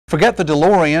Forget the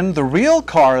DeLorean, the real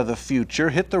car of the future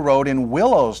hit the road in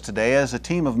Willows today as a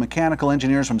team of mechanical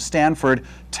engineers from Stanford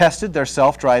tested their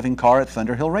self-driving car at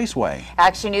Thunderhill Raceway.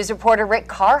 Action News reporter Rick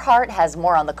Carhart has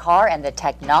more on the car and the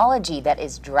technology that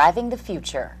is driving the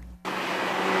future.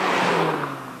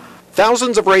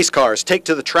 Thousands of race cars take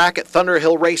to the track at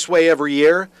Thunderhill Raceway every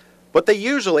year, but they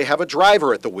usually have a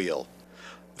driver at the wheel.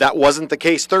 That wasn't the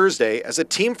case Thursday as a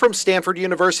team from Stanford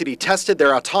University tested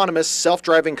their autonomous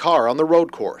self-driving car on the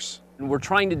road course. We're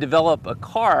trying to develop a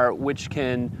car which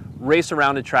can race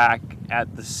around a track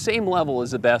at the same level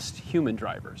as the best human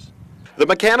drivers. The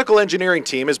mechanical engineering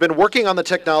team has been working on the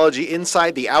technology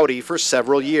inside the Audi for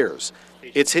several years.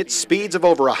 It's hit speeds of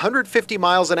over 150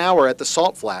 miles an hour at the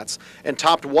Salt Flats and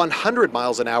topped 100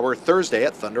 miles an hour Thursday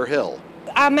at Thunderhill.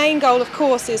 Our main goal, of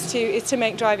course, is to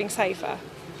make driving safer.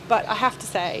 But I have to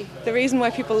say, the reason why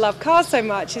people love cars so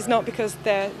much is not because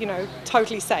they're,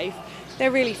 totally safe.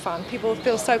 They're really fun. People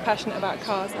feel so passionate about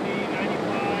cars.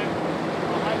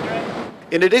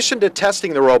 In addition to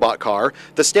testing the robot car,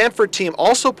 the Stanford team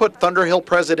also put Thunderhill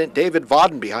president David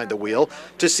Vodden behind the wheel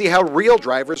to see how real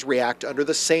drivers react under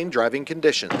the same driving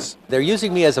conditions. They're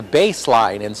using me as a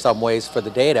baseline in some ways for the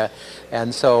data,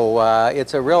 and so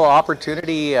it's a real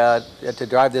opportunity to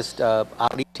drive this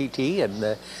Audi TT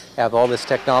and have all this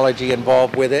technology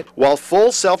involved with it. While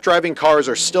full self-driving cars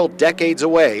are still decades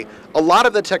away, a lot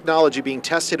of the technology being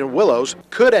tested in Willows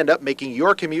could end up making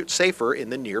your commute safer in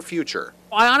the near future.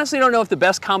 I honestly don't know if the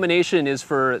best combination is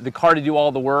for the car to do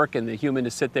all the work and the human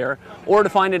to sit there, or to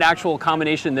find an actual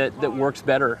combination that works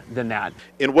better than that.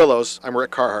 In Willows, I'm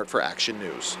Rick Carhart for Action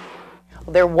News.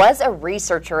 There was a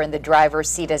researcher in the driver's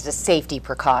seat as a safety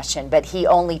precaution, but he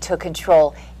only took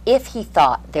control if he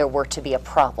thought there were to be a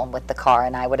problem with the car,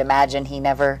 and I would imagine he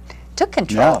never took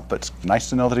control. Yeah, but it's nice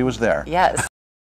to know that he was there. Yes.